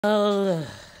Well,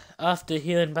 after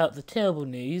hearing about the terrible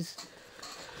news,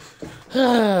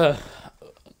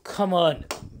 come on,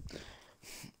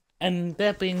 and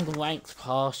there being blanks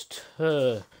past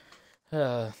her.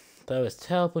 There was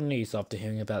terrible news after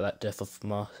hearing about that death of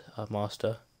our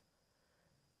master.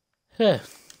 So,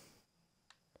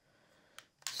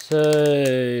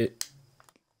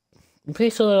 I'm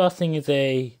pretty sure the last thing is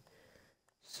a...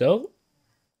 So?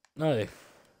 No.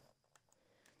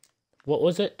 What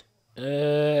was it?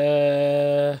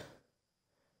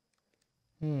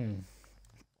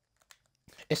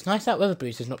 It's nice that weather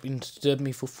boost has not been disturbing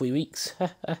me for 3 weeks.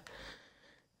 That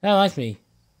reminds me.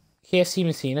 KFC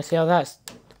machine, let's see how that's...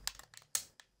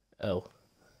 Oh.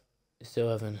 It's still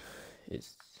haven't...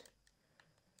 It's...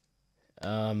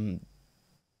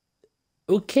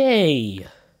 Okay!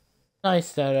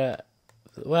 Nice that,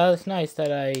 well, it's nice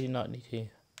that I do not need to...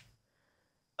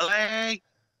 Allay!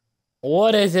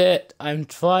 What is it? I'm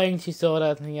trying to sort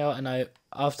something out, and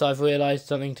after I've realised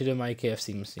something to do with my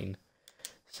KFC machine.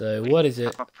 So, what is it?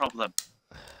 I have a problem.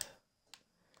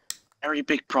 Very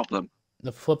big problem.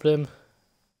 The problem?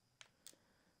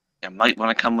 You might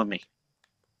want to come with me.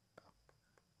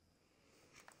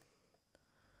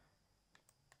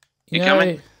 You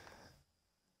coming?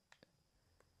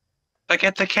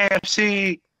 Get the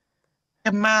KFC!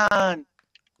 Come on!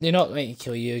 They're not going to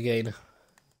kill you again.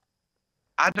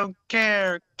 I don't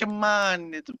care. Come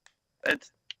on.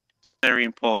 It's very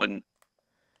important.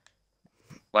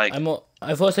 Like,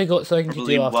 I've also got something to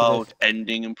do after world this.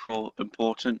 ending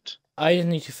important. I just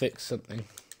need to fix something.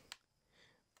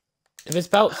 If it's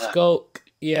about Skulk,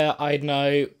 yeah, I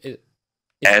know.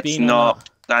 It's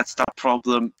not. That's the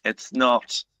problem. It's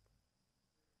not.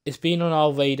 It's been on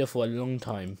our radar for a long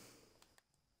time.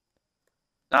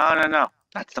 No.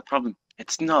 That's the problem.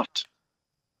 It's not.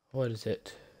 What is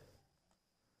it?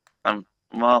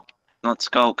 Well, not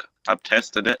Skulk. I've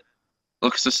tested it.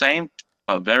 Looks the same,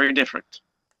 but very different.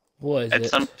 What is it? It's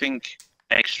something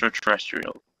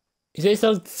extraterrestrial. Is it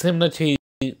something similar to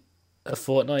a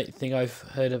Fortnite thing I've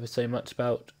heard of so much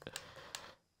about?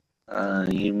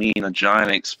 You mean a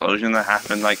giant explosion that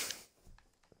happened, like...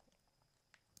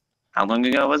 How long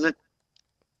ago was it?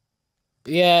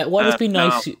 Yeah, what would be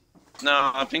nice...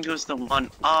 No, I think it was the one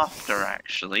after,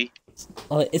 actually.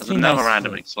 It's been another nice,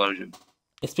 random explosion.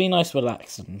 It's been nice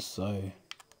relaxing, so...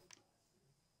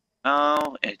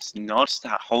 No, it's not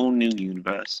that whole new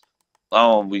universe.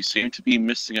 Oh, we seem to be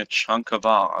missing a chunk of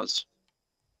ours.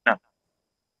 No.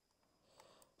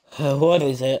 What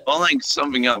is it? Or like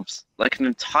something else. Like an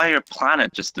entire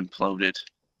planet just imploded.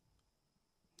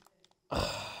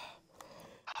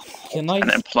 Can I... And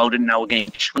it imploded, now we're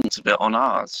getting chunks of it on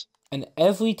ours. And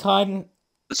every time...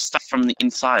 The stuff from the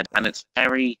inside, and it's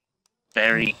very,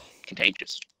 very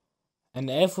contagious. And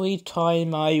every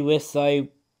time I wish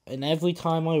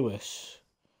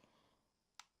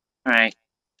Alright,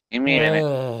 give me a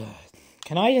minute.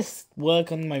 Can I just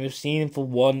work on my machine for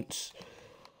once?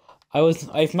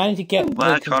 I've managed to get...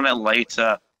 Work on it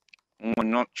later. We're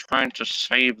not trying to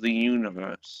save the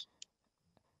universe.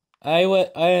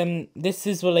 This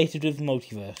is related with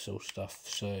multiversal stuff,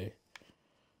 so...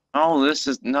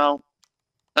 No.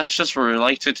 That's just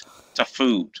related to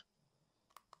food.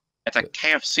 It's a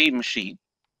KFC machine.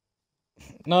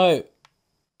 No.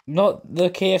 Not the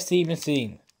KFC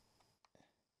machine.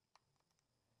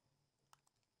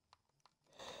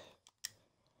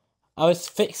 I was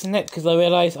fixing it because I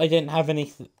realised I didn't have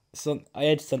anything. I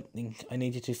had something I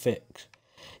needed to fix.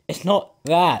 It's not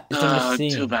that. It's a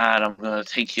machine. Too bad. I'm gonna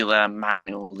take you there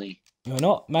manually. You're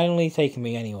not manually taking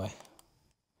me anyway.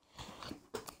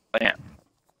 But yeah.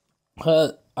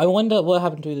 I wonder what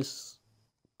happened to this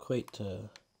crater.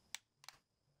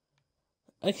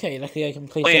 Okay, luckily I can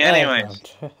place it anyways,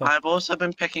 I've also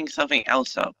been picking something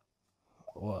else up.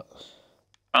 What?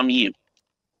 From you.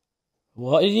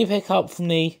 What did you pick up from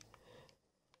me?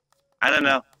 I don't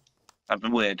know. I've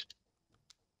been weird.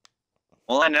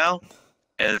 All I know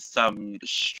is some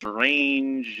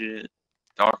strange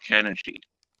dark energy.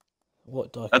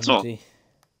 What dark That's energy? All.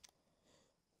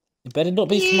 It better not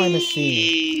be from my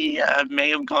machine. Yeah, I may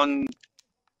have gone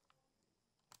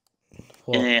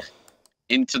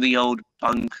into the old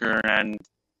bunker and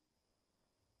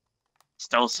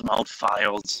stole some old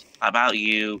files about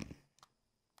you.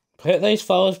 Put those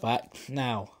files back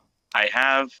now. I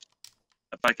have.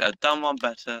 In fact, I've done one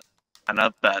better, and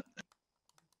I've bad.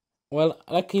 Well,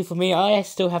 luckily for me, I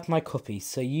still have my copies,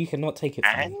 so you cannot take it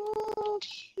from me.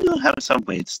 You have some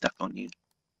weird stuff on you.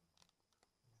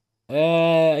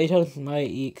 I don't have my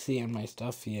EXE and my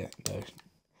stuff yet, though.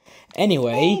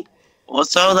 Anyway.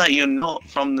 Also that you're not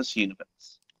from this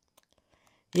universe.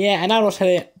 Yeah, and I'm not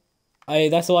telling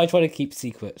That's all I try to keep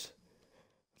secret.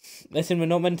 Listen, we're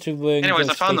not meant to Anyways,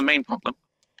 I found the main problem.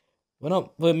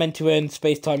 We're meant to earn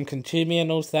space-time continuum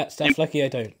and all that stuff. Lucky I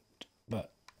don't.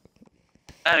 But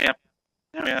Oh yeah.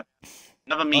 Oh yeah.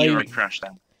 Another meteorite crashed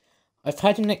down. I've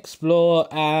had an explore,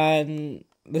 and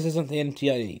this isn't the NT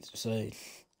I need, so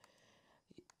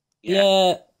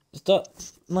yeah. Stop.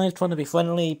 I'm trying to be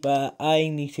friendly, but I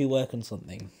need to work on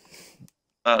something.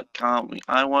 Can't we?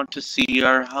 I want to see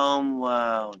your home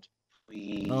world,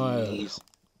 please.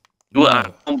 No.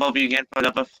 I won't bother you again for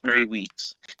another 3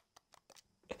 weeks.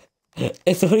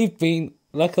 It's only been.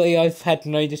 Luckily, I've had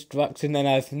no distraction, and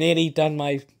I've nearly done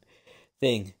my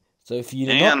thing. So if you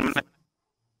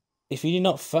do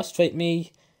not frustrate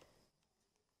me,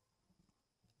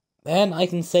 then I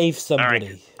can save somebody.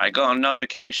 Alright, I got a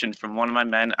notification from one of my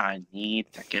men. I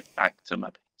need to get back to my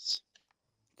base.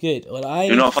 Good. Well,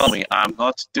 Do not follow me. I'm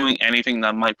not doing anything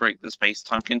that might break the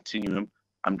space-time continuum.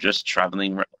 I'm just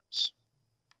traveling routes.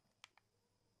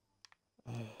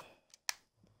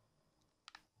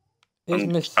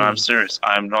 I'm serious.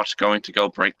 I'm not going to go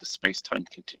break the space-time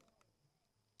continuum.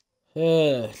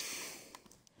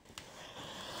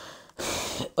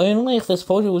 Only if this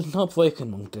portal was not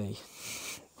broken one day.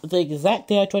 The exact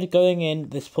day I tried going in,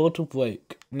 this portal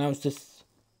broke. Now it's just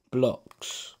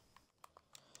blocks.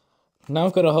 Now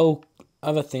I've got a whole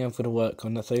other thing I've got to work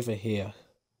on that's over here.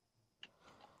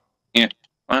 Yeah,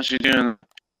 while you're doing,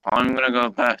 I'm gonna go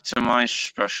back to my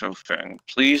special thing.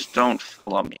 Please don't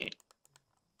follow me.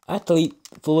 Athlete,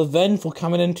 for revenge for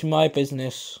coming into my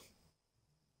business.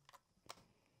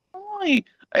 Why?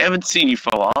 I haven't seen you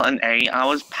for a while, and I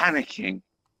was panicking.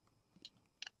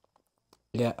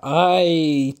 Yeah,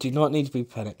 I do not need to be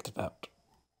panicked about.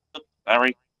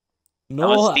 Sorry. No,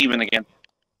 that was Steven again.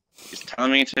 He's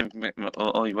telling me to.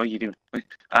 Oh, what are you doing?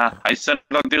 I said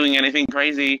I'm not doing anything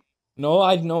crazy. No,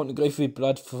 I don't want to go through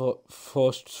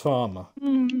blood-forced trauma.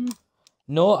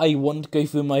 No, I want to go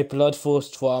through my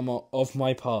blood-forced trauma of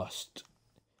my past.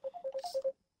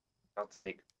 God's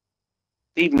sake.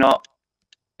 Steve, not.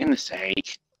 In the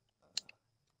sake.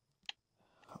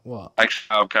 What?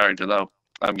 Actually, out of character though.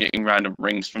 I'm getting random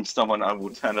rings from someone. I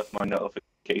will turn off my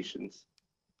notifications.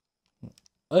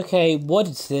 Okay, what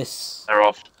is this? They're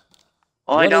off.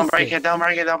 Oh, don't break it, don't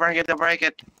break it, don't break it, don't break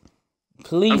it.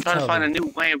 Please I'm trying to find a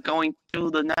new way of going to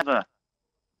the Nether.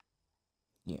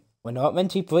 Yeah, we're not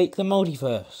meant to break the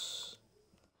multiverse.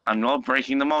 I'm not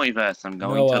breaking the multiverse, I'm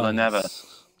going to the Nether.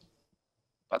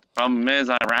 But the problem is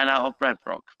I ran out of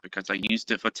bedrock because I used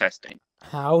it for testing.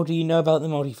 How do you know about the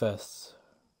multiverse?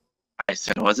 I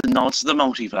said it wasn't not the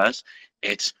multiverse,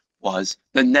 it was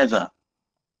the Nether.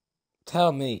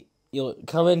 Tell me, you're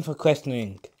coming for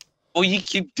questioning. Oh, you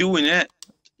keep doing it.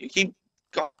 You keep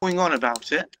going on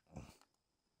about it.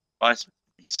 I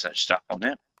researched stuff on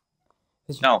it.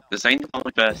 No, this ain't the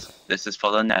multiverse. This is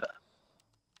for the Nether.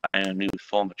 A new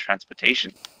form of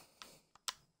transportation.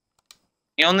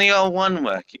 You only got one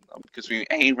working though, because we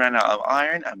A, ran out of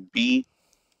iron, and B,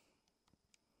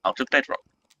 out of bedrock.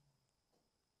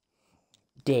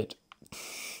 Good.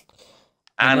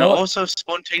 And it also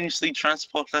spontaneously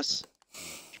transports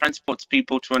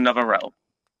people to another realm.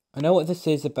 I know what this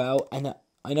is about, and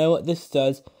I know what this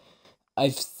does.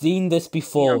 I've seen this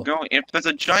before. If there's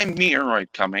a giant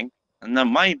meteoroid coming, and there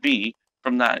might be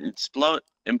from that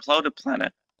imploded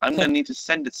planet, I'm gonna need to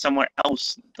send it somewhere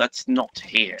else that's not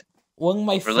here. One of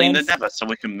my really in the friends, Nether, so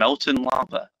we can melt in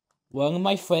lava. One of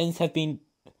my friends had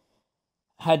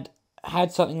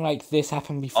something like this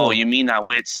happen before. Oh, you mean that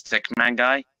weird stickman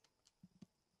guy?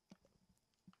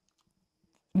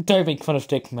 Don't make fun of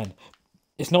Stickman.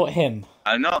 It's not him.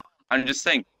 I'm not. I'm just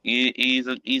saying.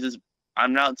 I've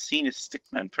not seen a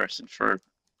stickman person for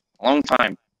a long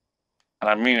time, and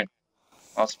I mean it.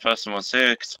 Last person was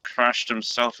here, crashed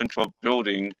himself into a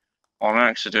building on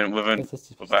accident with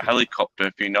a helicopter.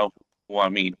 If you know what I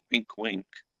mean. Wink, wink.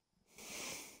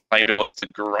 Like it was the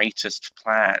greatest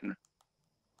plan.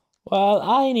 Well,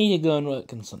 I need to go and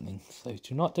work on something, so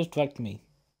do not distract me.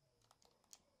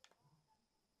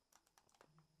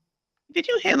 Did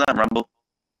you hear that rumble?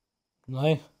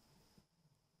 No.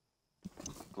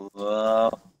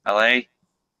 Allay?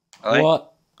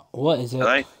 What? What is it?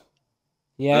 Allay?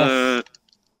 Yes.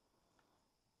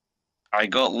 I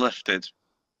got lifted.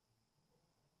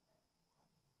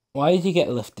 Why did you get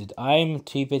lifted? I'm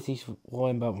too busy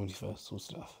worrying about multiversal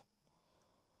stuff.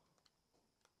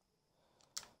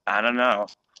 I don't know.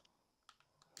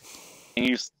 Can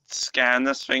you scan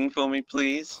this thing for me,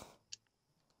 please?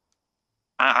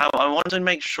 I want to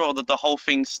make sure that the whole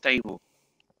thing's stable.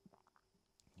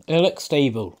 It looks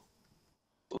stable.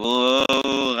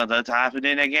 Oh, that's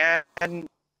happening again.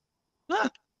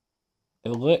 Ah. It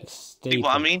looks See stable.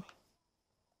 what I mean?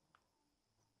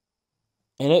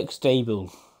 It looks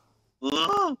stable.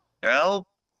 Ooh, help!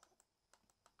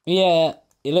 Yeah,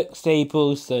 it looks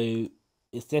stable, so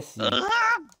it's just you.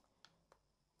 Ah!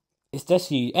 It's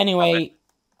just you. Stop it. Anyway,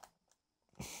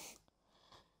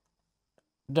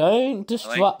 don't Like,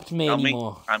 disrupt me help me.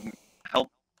 anymore. Help,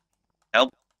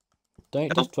 help,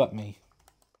 Don't help, disrupt me.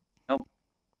 help,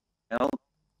 help.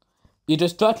 You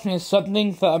distract me with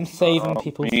something that I'm saving Help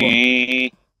people from.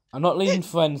 me. I'm not leaving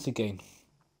friends again.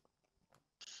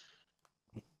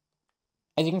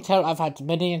 As you can tell, I've had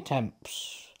many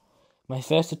attempts. My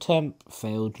first attempt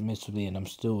failed miserably, and I'm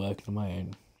still working on my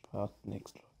own path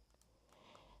next.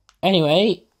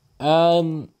 Anyway,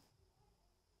 That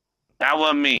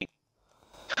was me.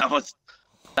 That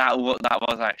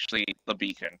was actually the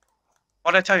beacon.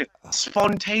 What did I tell you?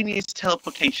 Spontaneous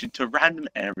teleportation to random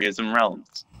areas and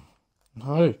realms.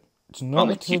 no, it's not.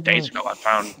 Only a few days ago, I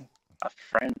found a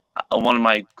friend, one of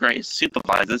my greatest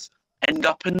supervisors, end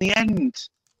up in the end,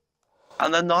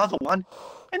 and then the other one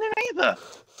in an Ava.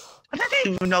 I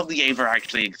didn't even know the Ava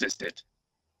actually existed.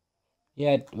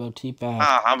 Yeah, well, too bad.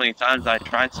 How many times I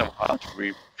tried so hard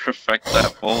to perfect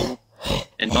that ball,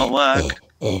 it not work.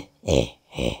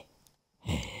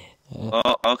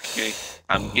 Oh, okay.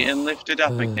 I'm getting lifted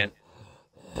up again.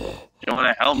 Do you want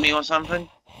to help me or something?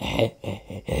 I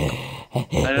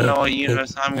don't know what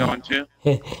universe I'm going to.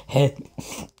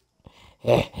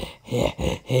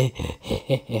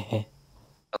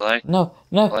 Like, No.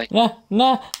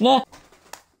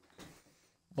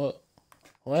 What?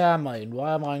 Where am I?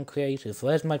 Why am I uncreative?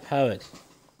 Where's my parrot?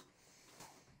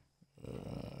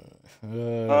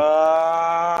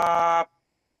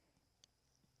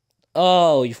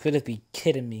 Oh, you've got to be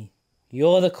kidding me.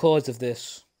 You're the cause of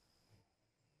this.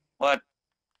 what?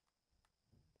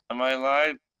 Am I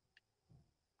alive?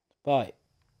 Right.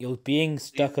 You're being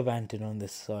stuck abandoned on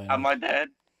this Am island. I dead?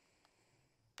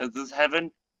 Is this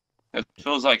heaven? It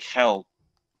feels like hell.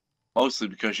 Mostly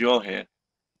because you're here.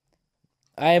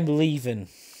 I am leaving.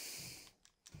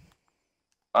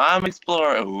 I'm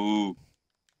exploring. Ooh.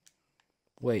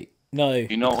 Wait, no.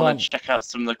 You don't want to check out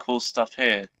some of the cool stuff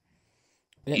here.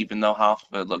 Yeah. Even though half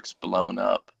of it looks blown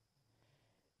up.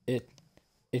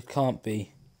 It can't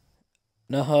be.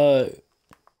 No.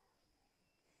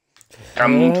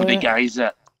 Come to the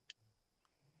geyser.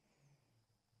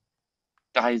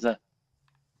 Geyser.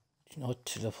 Do not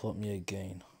teleport me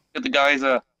again. Look at the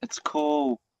geyser. It's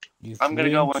cool. I'm gonna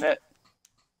go in it.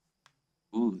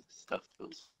 Ooh, this stuff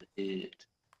feels weird.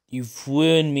 You've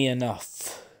ruined me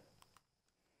enough.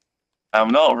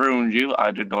 I've not ruined you.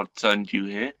 I did not send you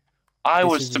here. I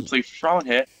was simply thrown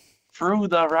here through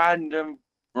the random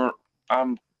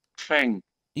thing.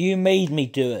 You made me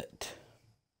do it.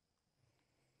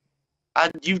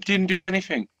 And you didn't do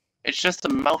anything. It's just a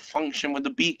malfunction with the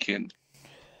beacon.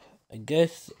 I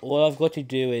guess all I've got to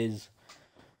do is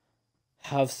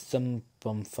have some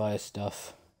bonfire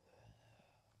stuff.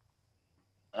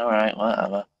 Alright,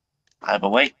 whatever. Either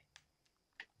way.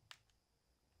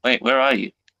 Wait, where are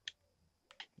you?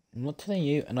 I'm not telling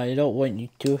you, and I don't want you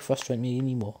to frustrate me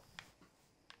anymore.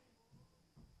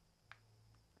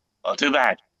 Oh, too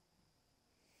bad.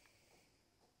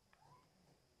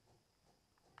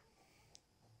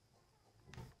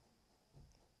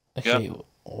 Okay, Yeah.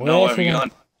 No, where are you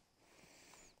going?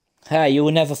 Hey, you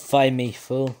will never find me,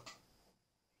 fool.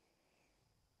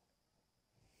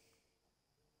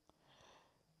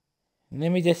 Let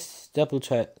me just double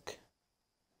check.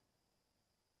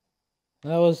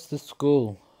 That was the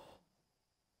school.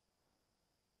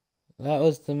 That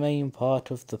was the main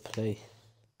part of the place.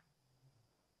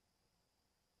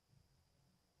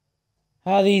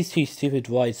 How are these two stupid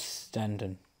wives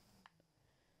standing?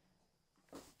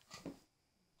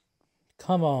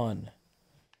 Come on.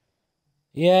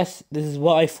 Yes, this is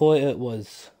what I thought it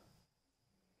was.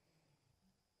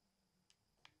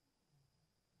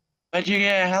 Where'd you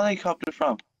get a helicopter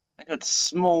from? I got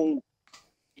small,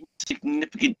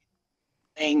 insignificant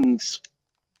things.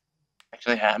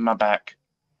 Actually, hat in my back.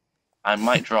 I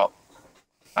might drop.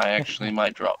 I actually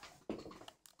might drop.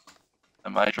 I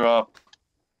might drop.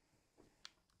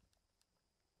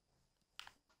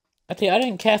 Actually, I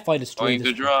don't care if I destroy Going this.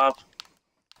 to drop.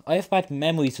 I have bad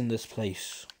memories in this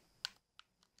place.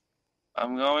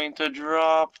 I'm going to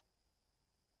drop.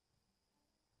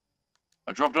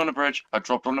 I dropped on a bridge. I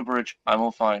dropped on a bridge. I'm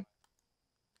all fine.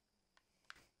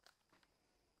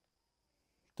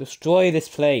 Destroy this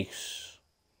place.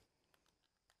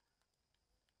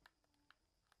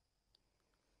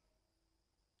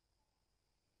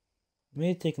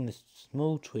 We're taking this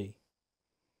small tree.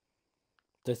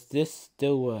 Does this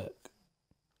still work?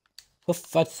 For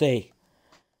fuck's sake.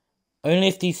 Only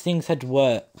if these things had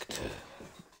worked.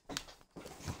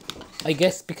 I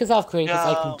guess because I've created this,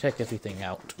 I can check everything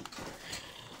out.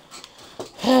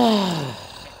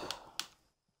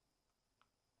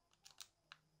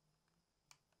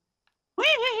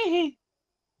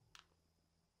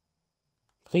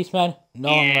 Policeman,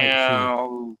 no one likes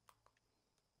you.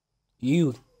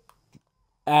 You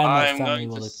and my I'm family going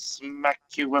will. to smack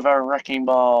you with a wrecking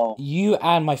ball. You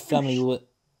and my family will.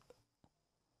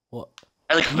 What?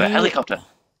 Helicopter.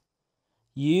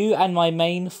 You and my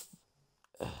main.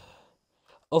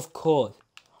 Of course,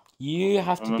 you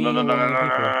have to be one of the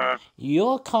people.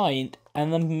 You're kind,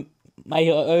 and then my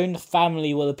own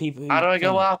family were the people who. How do I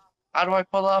go up? How do I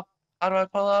pull up? How do I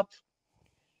pull up?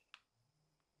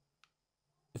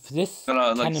 If this No,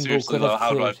 like cannonball seriously could have though,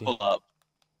 how do I killed you. pull up?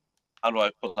 How do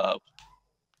I pull up?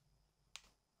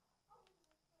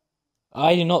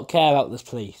 I do not care about this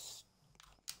place.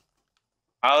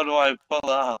 How do I pull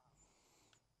up?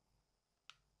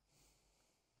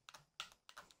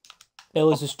 It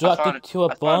was distracted to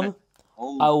a bomb.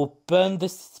 Oh. I will burn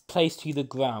this place to the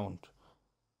ground.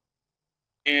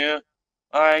 Yeah,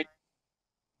 I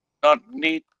don't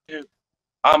need to.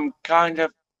 I'm kind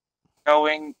of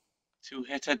going to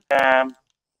hit a dam.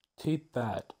 Too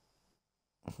bad.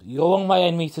 You're on my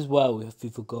enemies as well, if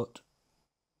you forgot.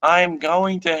 I'm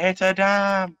going to hit a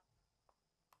dam.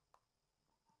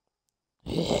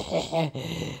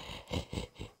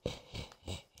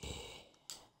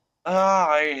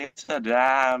 I hit a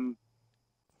dam.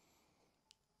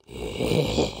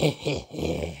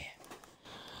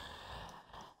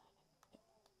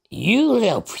 You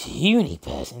little puny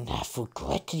person have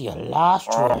forgotten your last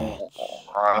words.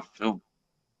 I feel.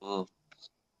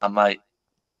 I might.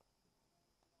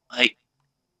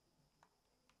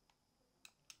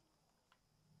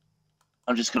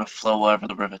 I'm just gonna flow wherever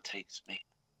the river takes me.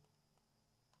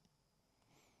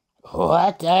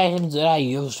 What items did I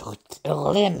use to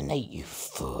eliminate you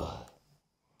for?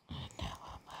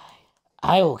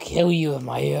 I will kill you with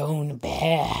my own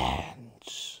bare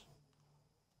hands.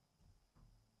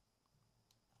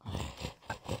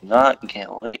 Not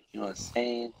gonna let you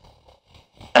insane.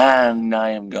 And I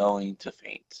am going to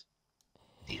faint.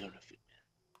 See you in a few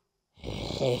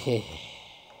minutes.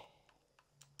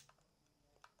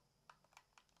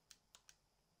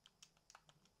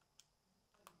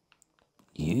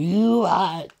 You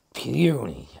are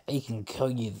puny, I can tell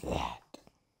you that.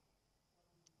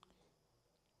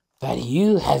 But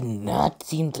you have not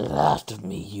seen the last of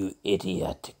me, you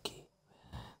idiot.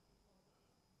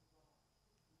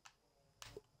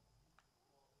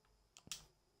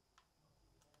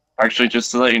 Actually,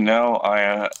 just to let you know,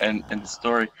 in the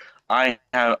story, I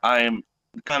am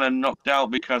kind of knocked out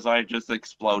because I just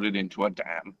exploded into a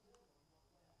dam.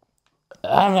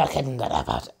 I'm not getting that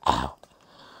about out.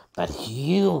 But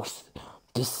you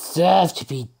deserve to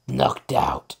be knocked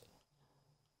out.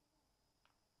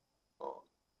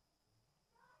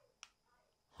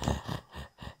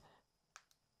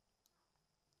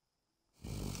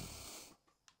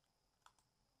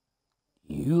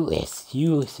 You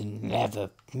never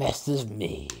mess with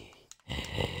me.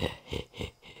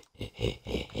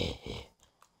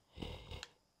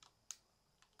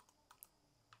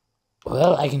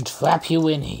 Well, I can trap you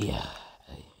in here.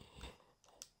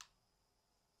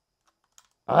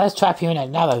 Let's trap you in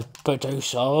another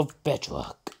dose of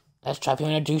bedrock. Let's trap you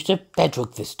in a dose of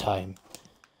bedrock this time.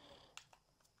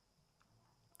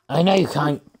 I know you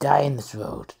can't die in this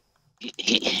road.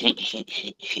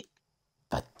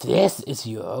 But this is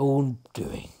your own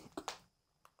doing.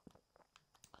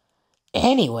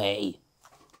 Anyway,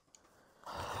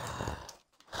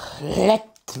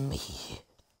 let me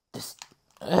just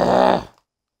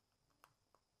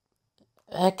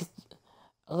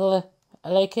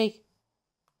Allay?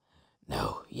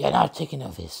 No, you're not taking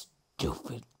over his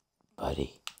stupid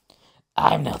buddy.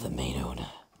 I'm now the main owner.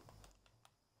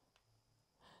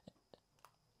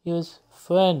 He was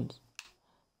friends.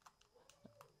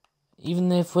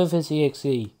 Even if with his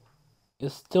EXE, you're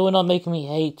still not making me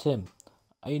hate him.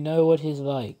 I know what he's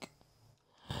like.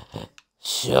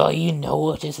 Sure you know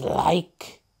what he's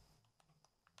like?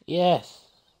 Yes.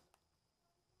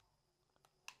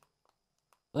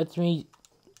 Let me...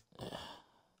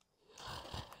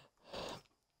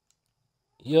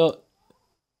 Your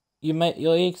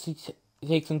EXE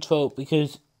takes control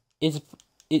because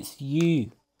it's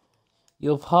you.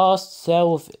 Your past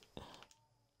self...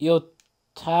 Your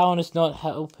town is not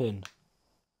helping.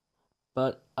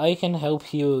 But I can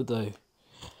help you though.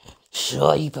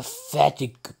 Sure, you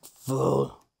pathetic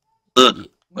fool.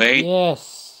 Wait.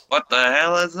 Yes. What the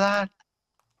hell is that?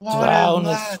 Drown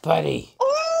us, buddy.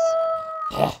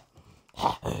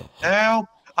 Help!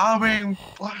 I'm being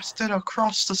blasted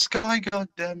across the sky,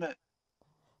 goddammit.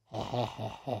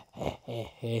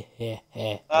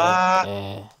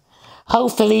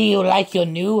 Hopefully you like your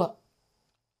new...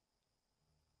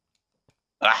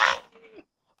 Ah.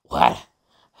 What?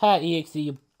 Ha,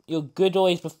 EXE, you're good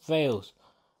always but fails.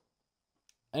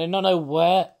 I do not know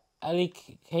where Allay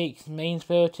Cake's main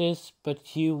spirit is,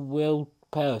 but you will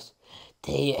perish.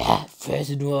 The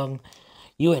first wrong.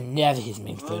 You were never his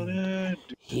main friend.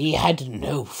 He had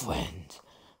no friends.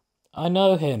 I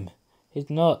know him.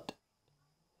 He's not.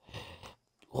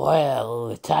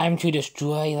 Well, time to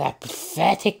destroy that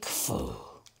pathetic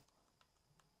fool.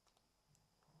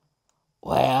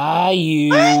 Where are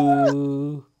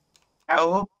you?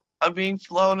 Help! I'm being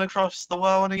flown across the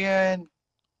world again.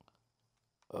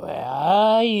 Where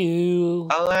are you?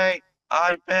 Allay,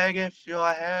 I beg if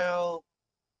your help.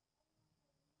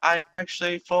 I'm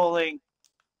actually falling.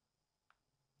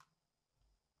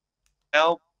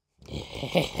 Help!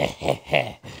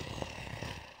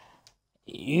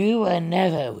 You were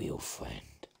never a real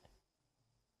friend.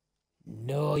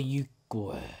 No, you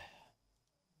were.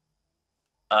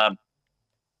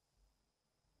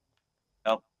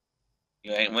 Help!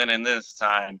 You ain't winning this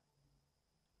time.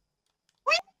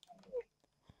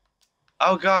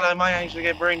 Oh god, I might actually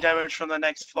get brain damage from the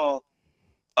next fall.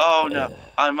 Oh no,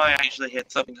 I might actually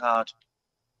hit something hard.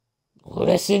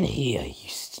 Listen here, you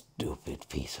stupid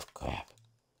piece of crap.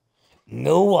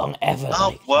 No one ever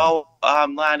liked you. Well,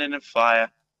 I'm landing in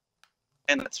fire.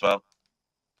 And that's well.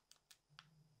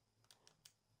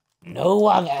 No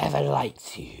one ever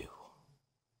liked you.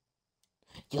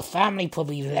 Your family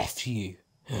probably left you.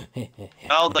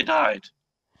 Oh, they died.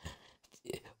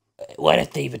 What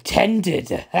if they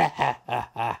pretended? No,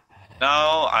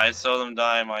 I saw them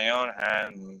die in my own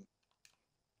hands.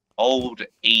 Old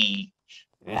age.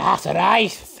 That's what I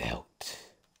felt.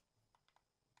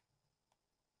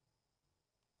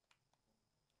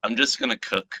 I'm just gonna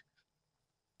cook.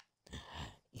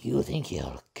 You think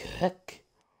you'll cook?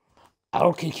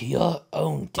 I'll cook your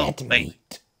own dead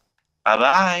meat.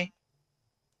 Bye-bye.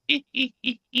 Hey,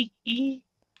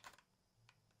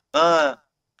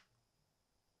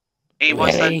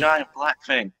 what's that giant black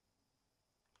thing?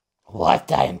 What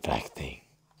giant black thing?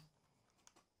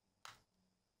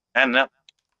 And no.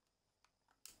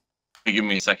 Give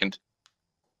me a second.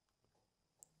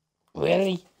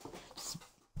 Really?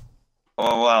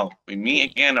 Oh wow, we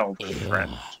meet again, old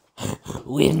friend.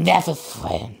 We're never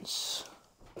friends.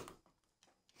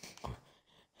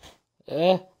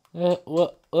 What?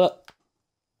 What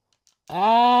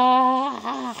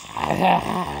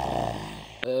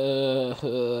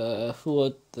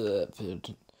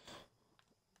the...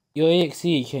 Your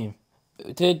EXE came.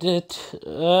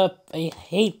 I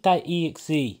hate that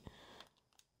EXE.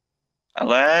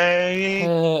 Allay!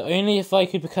 Only if I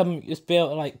could become a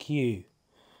spirit like you.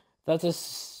 That's a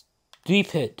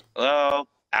stupid. Hello?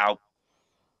 Ow.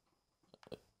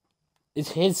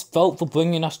 It's his fault for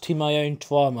bringing us to my own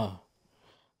trauma.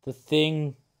 The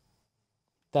thing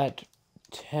that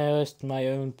terrorist my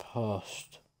own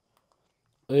past.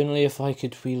 Only if I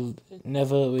could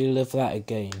never relive that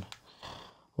again.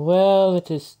 Well,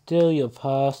 it is still your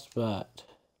past, but...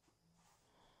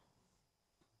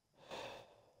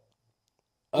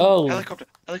 Oh! Helicopter!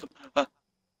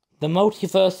 The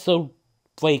multiversal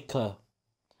breaker.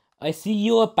 I see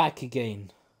you are back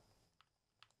again.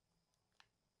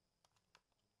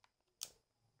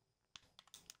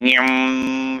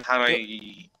 How do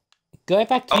I... Go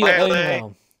back to your own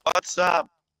realm. What's up?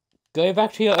 Go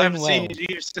back to your own realm. I haven't seen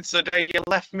you since the day you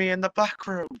left me in the back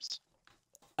rooms.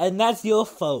 And that's your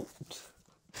fault.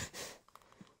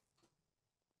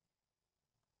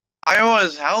 I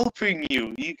was helping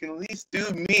you. You can at least do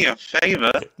me a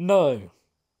favor. No.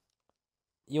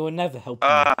 You will never help me.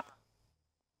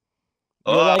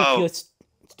 You're like your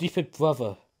stupid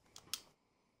brother.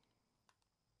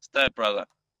 Step brother.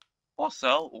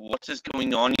 Also, what is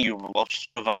going on, you watch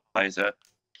supervisor?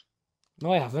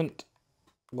 No, I haven't.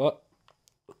 What?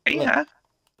 Yeah.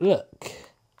 Look.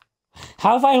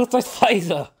 How have I lost my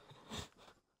visor?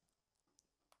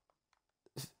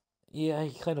 Yeah,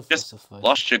 he kind of just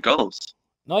lost your goals.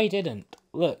 No, he didn't.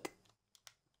 Look.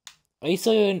 Are you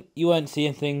sure you weren't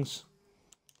seeing things?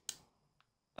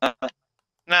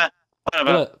 Nah,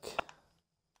 whatever. Look.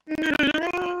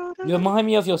 You remind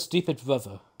me of your stupid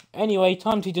brother. Anyway,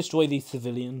 time to destroy these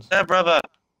civilians. Their brother.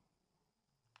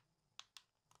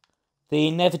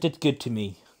 They never did good to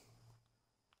me.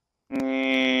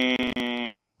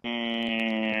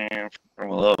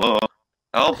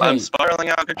 Oh, hey, I'm spiraling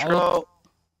out of control.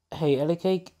 Hey,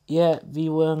 Allay, yeah,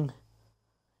 V1.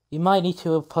 You might need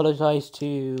to apologize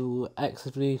to X,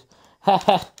 please.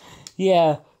 Haha,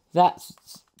 yeah, That's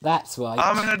right.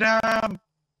 I'm in a dam.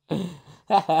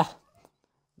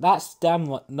 That's damn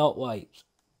not right.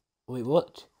 Wait,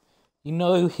 what? You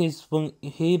know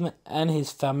him and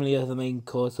his family are the main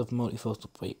cause of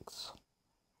multiversal breaks.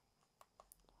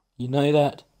 You know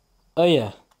that? Oh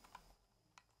yeah.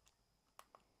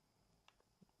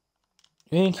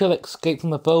 You think he'll escape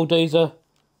from a bulldozer?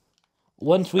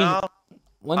 Once No, I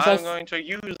I'm going to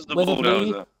use the Weather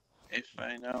bulldozer if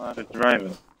I know how to drive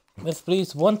it. Miss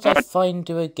please, once I find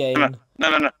you again. No.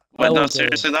 I Wait, will no, go.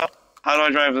 seriously though? How do I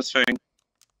drive this thing?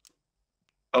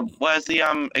 Where's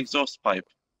the exhaust pipe?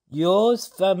 Yours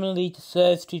family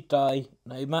deserves to die,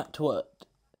 no matter what.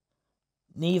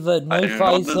 Neither I no do not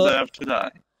visor, deserve to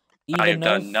die. I either have no.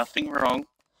 done nothing wrong.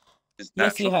 It's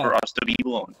Yes, you natural for have. us to be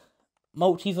born.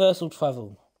 Multiversal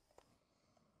travel.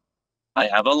 I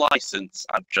have a license.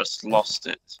 I've just lost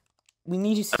it. We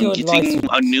need to see I'm your getting license.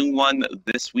 a new one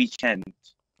this weekend.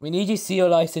 We need to see your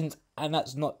license, and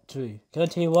that's not true. Can I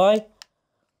tell you why?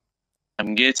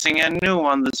 I'm getting a new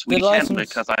one this The weekend license-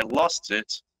 because I lost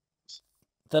it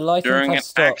The license during an has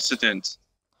stopped. accident.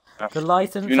 The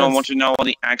license If you don't has- want to know what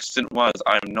the accident was,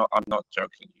 I'm not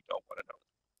joking. You don't want to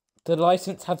know. The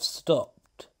license have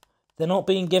stopped. They're not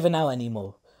being given out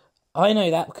anymore. I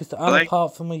know that because I'm Really?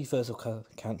 apart from Universal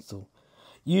Council.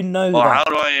 You know Well, that.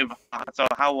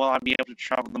 how will I be able to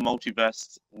travel the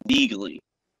multiverse legally?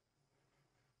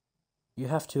 You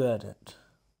have to earn it.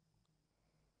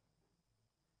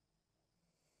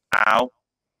 How?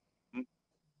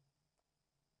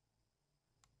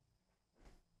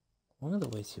 One of the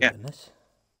ways you Yeah. earn it.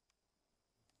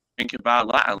 Think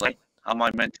about that, Allay. How am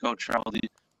I meant to go travel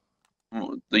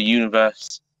the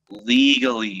universe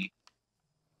legally?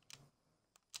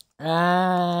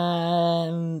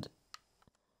 And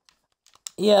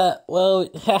yeah, well,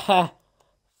 haha.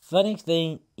 Funny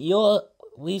thing,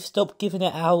 we've stopped giving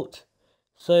it out,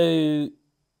 so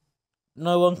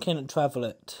no one can travel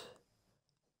it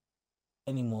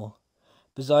anymore.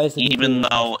 Besides the people Even who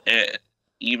though it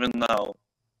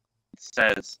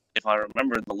says, if I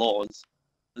remember the laws,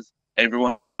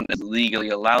 everyone is legally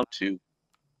allowed to,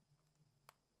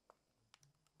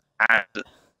 and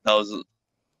those,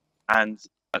 and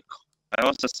it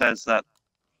also says that.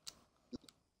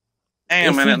 Hang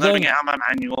on a minute, let me get out my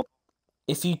manual.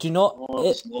 If you do not,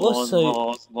 Laws.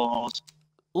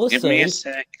 Give me a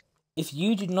sec. If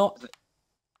you do not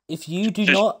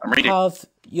I'm reading. have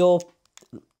your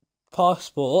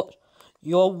passport,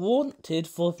 you're wanted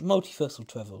for multiversal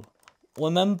travel.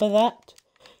 Remember that?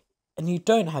 And you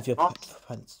don't have your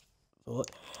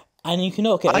passport, and you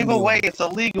cannot get. Either way, it's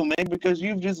illegal, man, because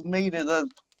you've just made it that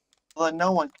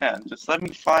no one can. Just let me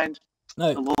find.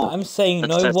 No, the law. I'm saying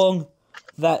no one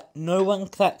that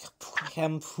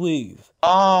can prove.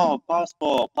 Oh,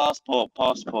 passport.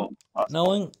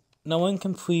 No one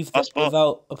can prove that Passport.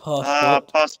 without a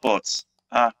passport. Passports.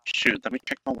 Shoot, let me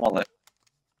check my wallet.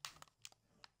 I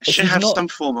If should you do have not- some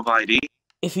form of ID.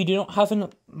 If you do not have a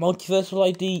multiversal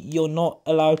ID, you're not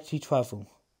allowed to travel.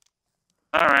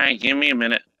 Alright, give me a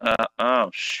minute. Oh,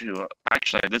 shoot.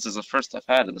 Actually, this is the first I've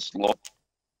had of this law.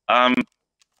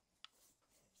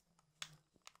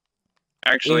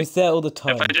 Actually, It's there all the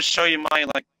time. if I just show you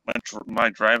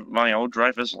my old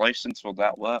driver's license, will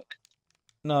that work?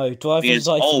 No, driver's It's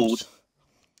license. old.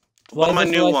 Well, my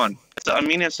new one. I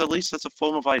mean, it's at least it's a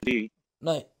form of ID.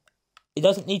 No, it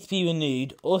doesn't need to be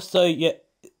renewed. Also, yeah,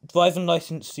 driving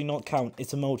license do not count.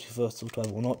 It's a multiversal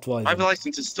travel, not driving. My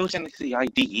license is still technically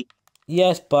ID.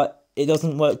 Yes, but it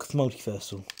doesn't work with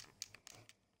multiversal.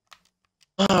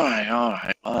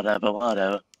 Alright,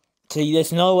 whatever. See,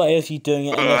 there's no way of you doing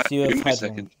it unless you give have me a had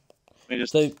second. one. Let me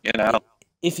just So, get out.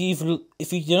 if you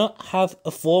do not have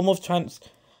a form of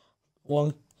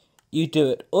well, you do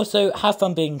it. Also, have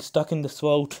fun being stuck in this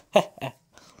world.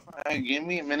 Alright, give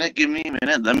me a minute.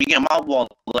 Let me get my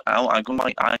wallet out. I got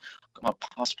my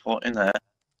passport in there.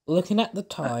 Looking at the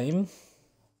time,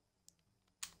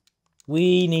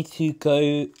 we need to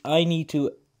go. I need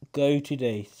to go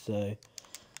today, so.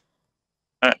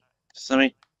 Alright, just let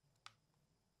me.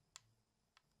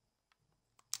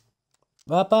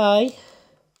 Bye bye.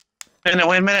 Wait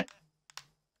a minute.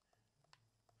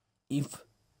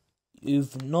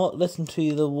 You've not listened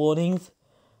to the warnings.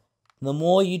 The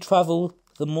more you travel,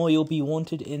 the more you'll be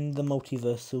wanted in the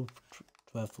multiversal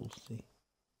travel. See.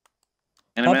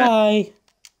 Bye bye.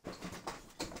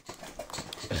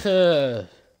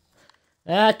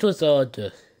 That was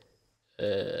odd.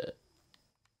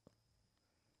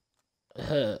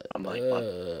 I'm like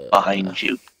behind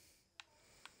you.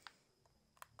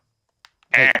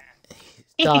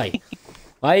 Die.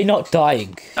 Why are you not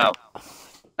dying? Oh.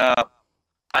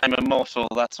 I'm immortal,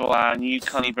 that's why, and you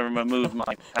can't even remove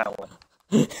my power.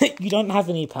 You don't have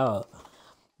any power.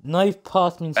 No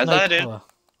past means As no I do. power.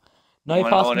 No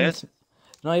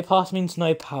No past means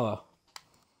no power.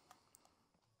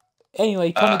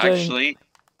 Anyway, Tommy actually,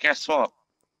 guess what?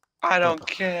 I don't What?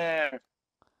 care.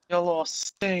 Your law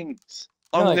stinks.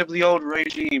 Long No, live the old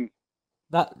regime.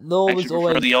 that law I was actually prefer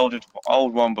always the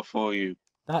old one before you.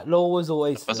 that law was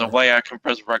always There's a there. way I can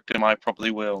resurrect him, I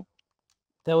probably will.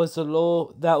 There was a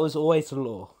law that was always a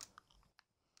law.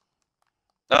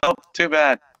 No, too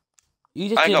bad. You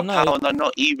just I didn't got know. power that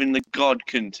not even the god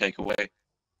can take away.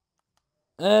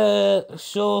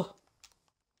 Sure.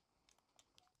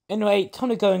 Anyway, time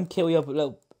to go and kill your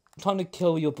time to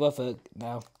kill your brother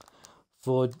now.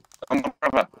 For I'm my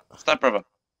brother. Step brother.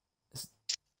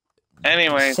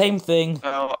 Anyway, same thing.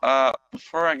 so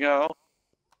before I go,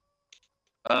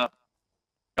 I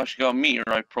actually got a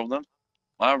meteorite problem.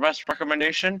 My best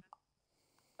recommendation,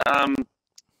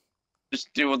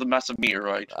 just deal with the massive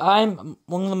meteorite I'm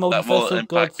one of the that will multiversal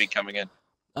impact me gods. coming in.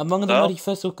 Among the So,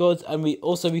 multiversal gods, and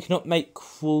we cannot make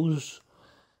rules.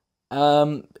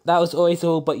 That was always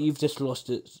all, but you've just lost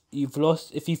it.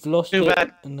 If you've lost too it.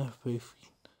 bad. No proof.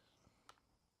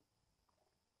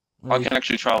 I can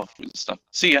actually travel through this stuff.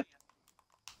 See ya.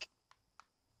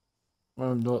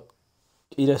 I'm not.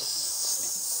 You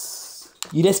just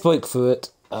spoke through it.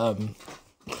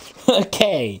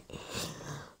 Okay.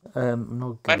 I'm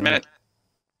not. Wait a minute.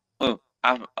 Oh,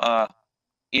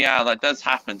 yeah, that does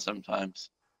happen sometimes.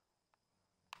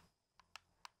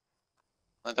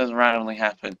 That does randomly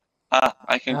happen.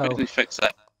 I can quickly fix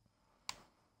that.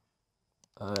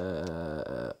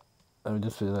 I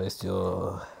just realized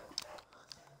your.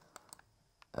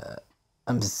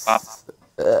 I'm.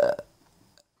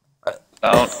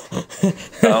 Don't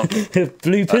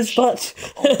Bloopers, touch.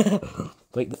 but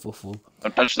break the fourth wall.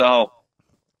 Don't touch the hole.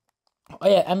 Oh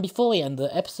yeah, and before we end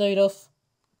the episode off,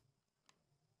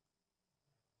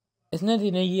 it's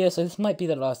nearly New Year, so this might be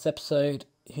the last episode.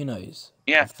 Who knows?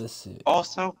 Yeah. Of this series.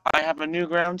 Also, I have a new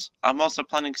grounds. I'm also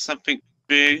planning something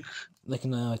big. Like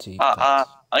an IoT. I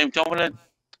don't want to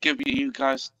give you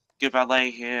guys give Allay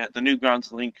here the new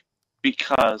grounds link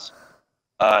because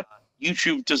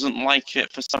YouTube doesn't like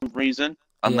it for some reason,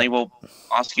 and they will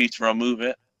ask you to remove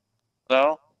it.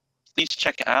 So please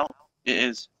check it out. It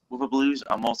is Wither Blues.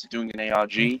 I'm also doing an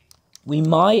ARG. We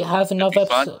might have another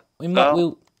episode.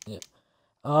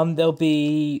 So, there'll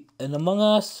be an Among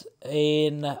Us.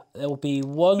 There'll be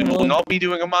one we more. will not be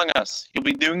doing Among Us. You'll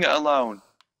be doing it alone.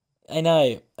 I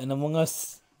know, an Among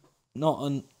Us, not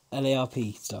on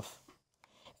LARP stuff.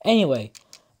 Anyway,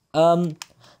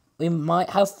 we might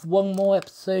have one more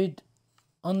episode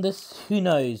on this. Who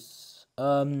knows?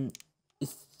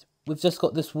 We've just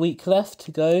got this week left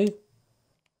to go.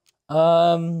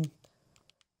 But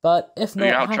if not,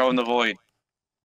 the outro in the void.